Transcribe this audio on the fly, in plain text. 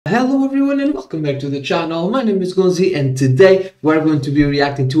Hello everyone and welcome back to the channel. My name is Gonzii and today we're going to be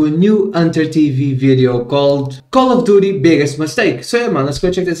reacting to a new Hunter TV video called Call of Duty Biggest Mistake. So yeah man, let's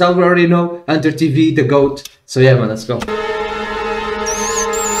go check this out. We already know Hunter TV, the GOAT. So yeah man, let's go.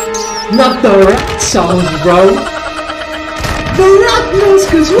 Not the rat sounds, bro. The rat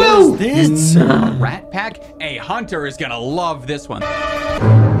mask as well. This rat pack? Hey, Hunter is gonna love this one.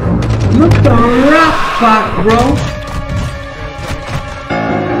 Not the rat pack, bro.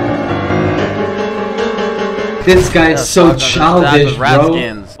 This guy's so childish,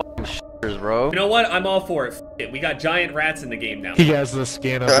 bro. Bro. You know what? I'm all for it. We got giant rats in the game now. He has the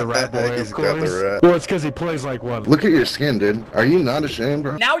skin of the rat boy, of course. Well, it's because he plays like one. Look at your skin, dude. Are you not ashamed,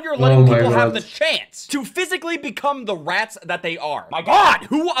 bro? Now you're letting people have the chance to physically become the rats that they are. My God,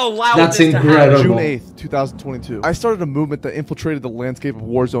 who allowed That's this incredible. June 8th, 2022. I started a movement that infiltrated the landscape of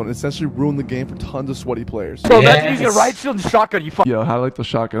Warzone and essentially ruined the game for tons of sweaty players. Bro, that's using a right shield and shotgun. You Yo, I like the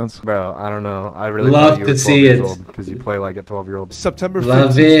shotguns. Bro, I don't know. I really love to see it because you play like a 12-year-old. September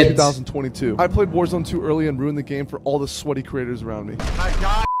love 15th, 2022. I played Warzone 2 early and ruined the game for all the sweaty creators around me. I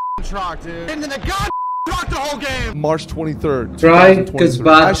got truck, dude. And then the god truck the whole game. March 23rd, Try, 2023.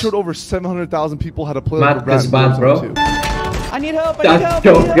 I showed over 700,000 people how to play like a rat in Warzone 2. I need help. That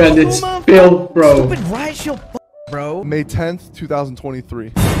shotgun is spilled, bro. Stupid riot shield, bro. May 10th,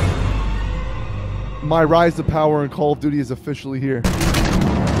 2023. My rise to power in Call of Duty is officially here.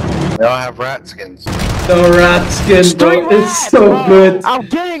 They all have rat skins. The rat skin, bro, it's so good. I'm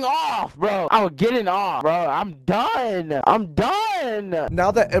getting off, bro. I'm getting off, bro. I'm done. I'm done.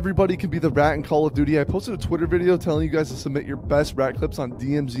 Now that everybody can be the rat in Call of Duty, I posted a Twitter video telling you guys to submit your best rat clips on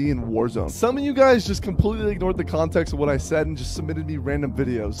DMZ and Warzone. Some of you guys just completely ignored the context of what I said and just submitted me random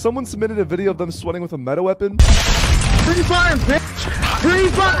videos. Someone submitted a video of them sweating with a meta weapon. Free fire, bitch! Free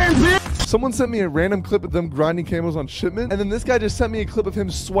fire, bitch! Someone sent me a random clip of them grinding camos on shipment, and then this guy just sent me a clip of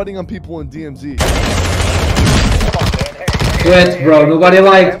him sweating on people in DMZ. Quit, bro. Nobody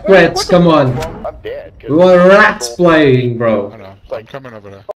likes quits. Come on. I'm dead. We want rats playing, bro. I know. I'm coming over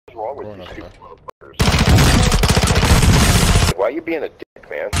there. What's wrong with you stupid motherfuckers? Why are you being a dick,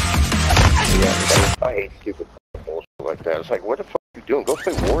 man? I hate stupid bullshit like that. It's like, what the fuck are you doing? Go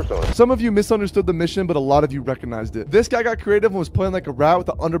play Warzone. Some of you misunderstood the mission, but a lot of you recognized it. This guy got creative and was playing like a rat with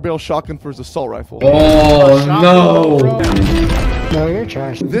an underbarrel shotgun for his assault rifle. Oh, no. No, you're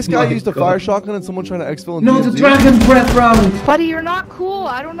trash. This guy used a fire shotgun and someone trying to exfil in No, the DMZ. dragon breath round. Buddy, you're not cool.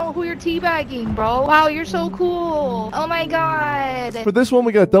 I don't know who you're teabagging, bro. Wow, you're so cool. Oh my god. For this one,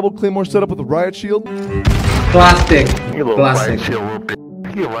 we got a double claymore set up with a riot shield. Plastic. You little Plastic. riot shield, little bitch.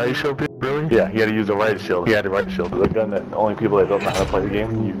 You a riot shield, bitch? Really? Yeah, he had to use a riot shield. He had a riot shield. The gun that only people that don't know how to play the game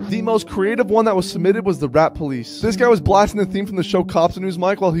can use. The most creative one that was submitted was the Rat Police. This guy was blasting the theme from the show Cops and News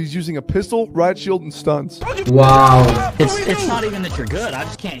mic while he's using a pistol, riot shield, and stunts. Wow. It's not even that you're good. I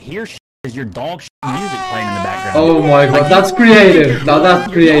just can't hear shit because your dog music playing in the background. Oh my god, that's creative. Now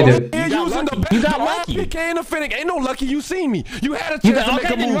that's creative. You got lucky. PK and Finnick. Ain't no lucky you seen me. You had a chance to make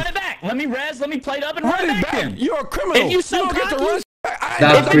a move. Run it back. Let me play it up and run it back then. You're a criminal. If you so don't get to run.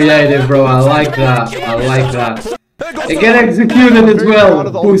 That's creative, bro. I like that. I like that. It get executed as well.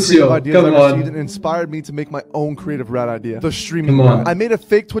 Pusio, come on. It inspired me to make my own creative rat idea. The streaming Come on. rat. I made a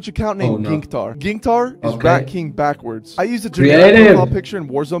fake Twitch account named Ginktar. Ginktar is Okay. Rat King backwards. I used a Creative. generic profile picture and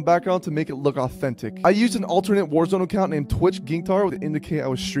Warzone background to make it look authentic. I used an alternate Warzone account named Twitch Ginktar to indicate I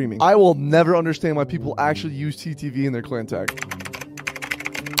was streaming. I will never understand why people actually use TTV in their clan tag.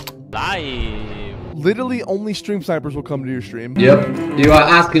 Live. Literally only stream snipers will come to your stream. Yep, you are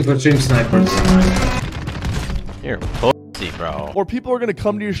asking for stream snipers. You're pussy, bro. Or people are going to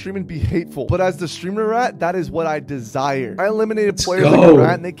come to your stream and be hateful. But as the streamer rat, that is what I desire. I eliminated players like the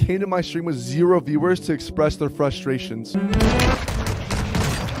rat and they came to my stream with 0 viewers to express their frustrations.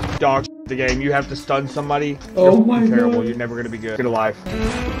 Dog the game. You have to stun somebody. Oh my terrible. god. You're never going to be good alive.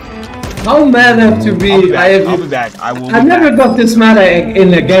 How mad I have to be? I'll be back. I'll be back. I will. I never got this mad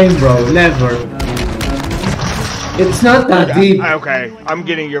in a game, bro. Never. It's not that deep. Okay, I'm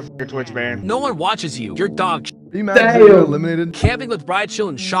getting your Twitch ban. No one watches you. You're dog shit. Are you mad that you got eliminated? Camping with riot shield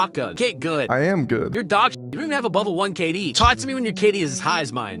and shotgun. Get good. I am good. You're dog shit. You don't even have above a 1 KD. Talk to me when your KD is as high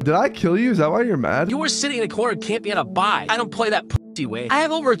as mine. Did I kill you? Is that why you're mad? You were sitting in a corner camping at a buy. I don't play that pussy way. I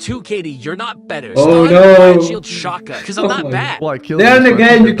have over 2 KD. You're not better. Oh Stun, no. riot shield, shotgun. Because I'm not bad. Well, I killed Then you,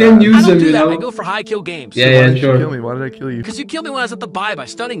 again, you can use I don't them, do you that. know. I go for high kill games. Yeah, sure. Kill me. Why did I kill you? Because you killed me when I was at the buy by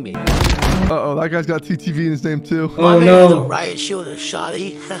stunning me. Uh-oh, that guy's got TTV in his name too. Oh no. Riot shield and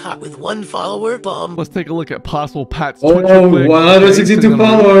shoddy with 1 follower. Bum. Let's take a look at possible Pat's Oh, Twitch real quick. 162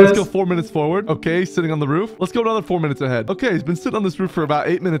 followers. Let's go 4 minutes forward. Okay, sitting on the roof. Let's go another 4 minutes ahead. Okay, he's been sitting on this roof for about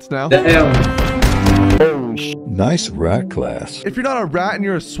 8 minutes now. Damn. Nice rat class. If you're not a rat and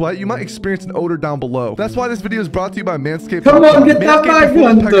you're a sweat, you might experience an odor down below. That's why this video is brought to you by Manscaped. Come on, get that bag,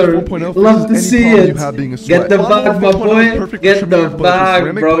 Hunter. Love to see it. Get the bag, my boy. Get the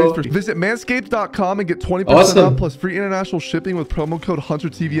bag, bro. Visit manscaped.com and get 20% off plus free international shipping with promo code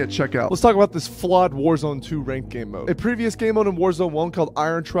HunterTV at checkout. Let's talk about this flawed Warzone 2 ranked game mode. A previous game mode in Warzone 1 called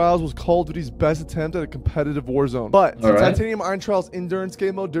Iron Trials was Call of Duty's best attempt at a competitive Warzone. But Titanium Iron Trials Endurance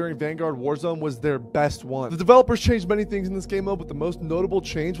game mode during Vanguard Warzone was their best one. The developers changed many things in this game mode, but the most notable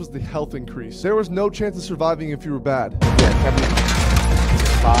change was the health increase. There was no chance of surviving if you were bad.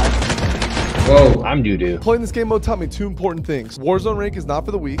 Whoa, I'm doo-doo. Playing this game mode taught me two important things. Warzone rank is not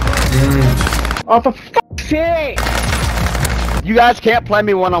for the weak. Oh, for fuck's sake! You guys can't play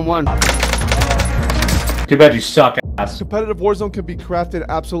me one-on-one. Too bad you suck, ass. Competitive Warzone can be crafted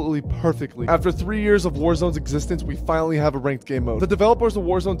absolutely perfectly. After 3 years of Warzone's existence, we finally have a ranked game mode. The developers of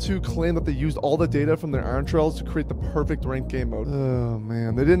Warzone 2 claim that they used all the data from their Iron Trials to create the perfect ranked game mode. Oh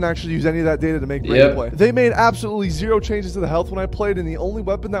man, they didn't actually use any of that data to make gameplay. They made absolutely zero changes to the health when I played, and the only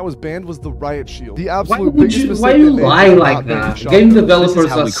weapon that was banned was the riot shield. The absolute biggest mistake. Why you lie like that? Game developers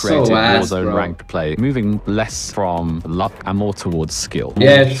are so ass, Warzone bro. ranked play, moving less from luck and more towards skill.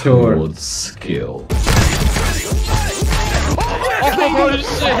 Yeah, sure. Towards skill.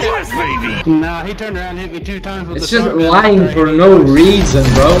 Nah, he turned around and hit me 2 times with It's just lying for no reason,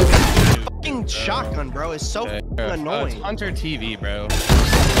 bro. Fucking shotgun, bro, is so annoying. It's Hunter TV, bro.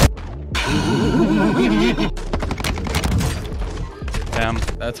 Damn,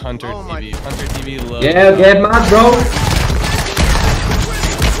 that's Hunter TV. Hunter TV loves. Yeah, get mad, bro.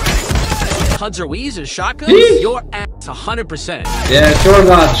 Hunter, we using shotguns? Your ass 100%. Yeah, sure,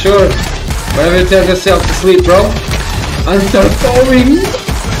 lad, sure. Whatever you tell yourself to sleep, bro. Hunter going.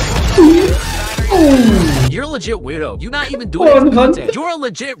 You're a legit weirdo. You're not even doing any content. You're a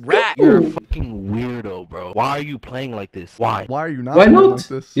legit rat. You're a fucking weirdo, bro. Why are you playing like this? Why? Why are you not? Why playing not? like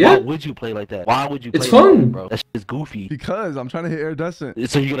this? Yeah. Why would you play like that? Why would you play It's like fun, that, bro? That's just goofy. Because I'm trying to hit iridescent.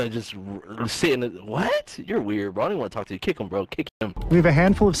 So you're gonna just sit in the... What? You're weird, bro. I don't want to talk to you. Kick him, bro. Kick him. We have a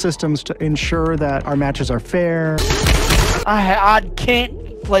handful of systems to ensure that our matches are fair. I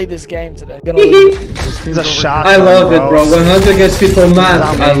can't play this game today. He's a shot. I love it, bro. When Hunter gets people mad,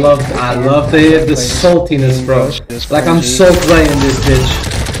 I love the saltiness, bro. Like I'm so playing this bitch.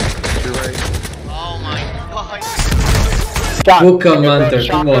 Oh my god. Welcome, Hunter.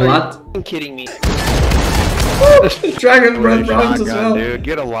 Come on, lad. You're kidding me. Dragon Breath rounds as well. Dude,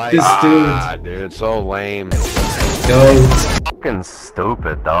 get a light. This Dude, so lame. Go. Fucking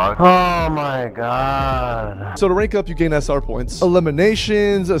stupid, dog. Oh my god. So to rank up, you gain SR points.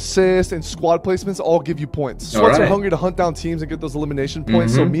 Eliminations, assists, and squad placements all give you points. Sweats are hungry to hunt down teams and get those elimination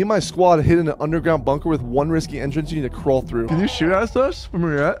points, so me and my squad hid in an underground bunker with one risky entrance you need to crawl through. Can you shoot at us from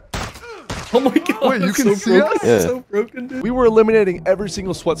where you're at? Oh my god. Wait, you can see us? Yeah. So broken, dude. We were eliminating every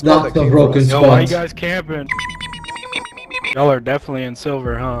single sweat squad that came broken Yo, why you guys camping? Y'all are definitely in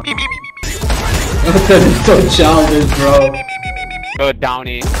silver, huh? That's so childish, bro. Go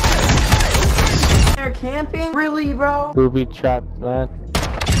Downey. They're camping? Really, bro? Booby trap, man.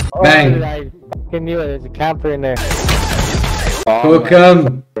 Bang. I fucking knew it. There's a camper in there.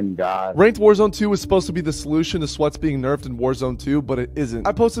 Welcome. God. Ranked Warzone 2 was supposed to be the solution to sweats being nerfed in Warzone 2, but it isn't.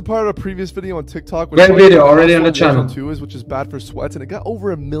 I posted part of a previous video on TikTok. Great video already on the channel. Warzone 2 is, which is bad for sweats, and it got over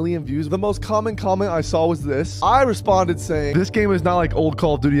 1 million views. The most common comment I saw was this. I responded saying, this game is not like old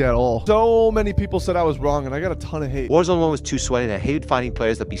Call of Duty at all. So many people said I was wrong, and I got a ton of hate. Warzone 1 was too sweaty, and I hated finding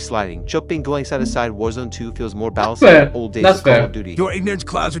players that be sliding. Jumping, going side to side, Warzone 2 feels more balanced than old days of Call of Duty. Your ignorance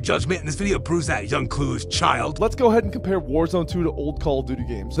clouds your judgment, and this video proves that, young clueless child. Let's go ahead and compare Warzone 2 to old Call of Duty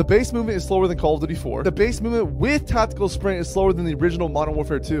games. The base movement is slower than Call of Duty 4. The base movement with tactical sprint is slower than the original Modern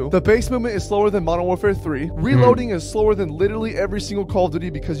Warfare 2. The base movement is slower than Modern Warfare 3. Reloading is slower than literally every single Call of Duty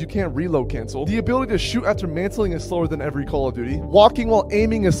because you can't reload cancel. The ability to shoot after mantling is slower than every Call of Duty. Walking while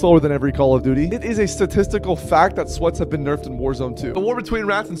aiming is slower than every Call of Duty. It is a statistical fact that sweats have been nerfed in Warzone 2. The war between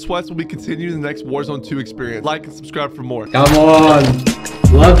rats and sweats will be continued in the next Warzone 2 experience. Like and subscribe for more. Come on.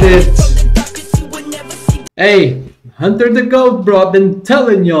 Love it. Hey, Hunter the GOAT, bro. I've been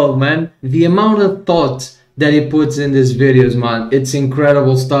telling y'all, man. The amount of thought that he puts in these videos, man. It's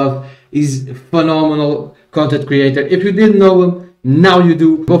incredible stuff. He's phenomenal content creator. If you didn't know him, now you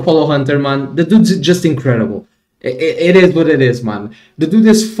do. Go follow Hunter, man. The dude's just incredible. It is what it is, man. The dude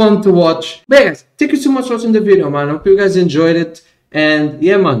is fun to watch. But yeah, guys, thank you so much for watching the video, man. I hope you guys enjoyed it. And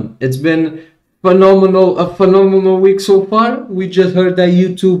yeah, man, it's been a phenomenal week so far. We just heard that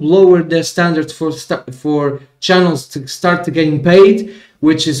YouTube lowered their standards for channels to start to getting paid,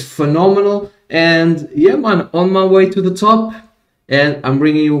 which is phenomenal. And yeah, man, on my way to the top. and I'm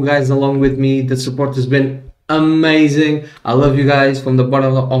bringing you guys along with me. The support has been amazing. I love you guys from the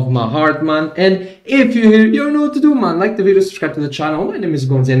bottom of my heart, man. And if you're here, you know what to do, man. Like the video, subscribe to the channel. My name is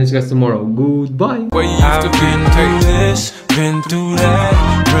Gonzii, and see you guys tomorrow. Goodbye. I've been through this, been through that,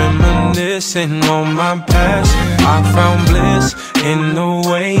 reminiscing on my past. I found bliss in the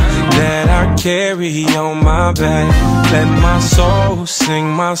way that I carry on my back. Let my soul sing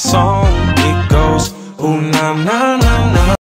my song. It goes, ooh, na na na na.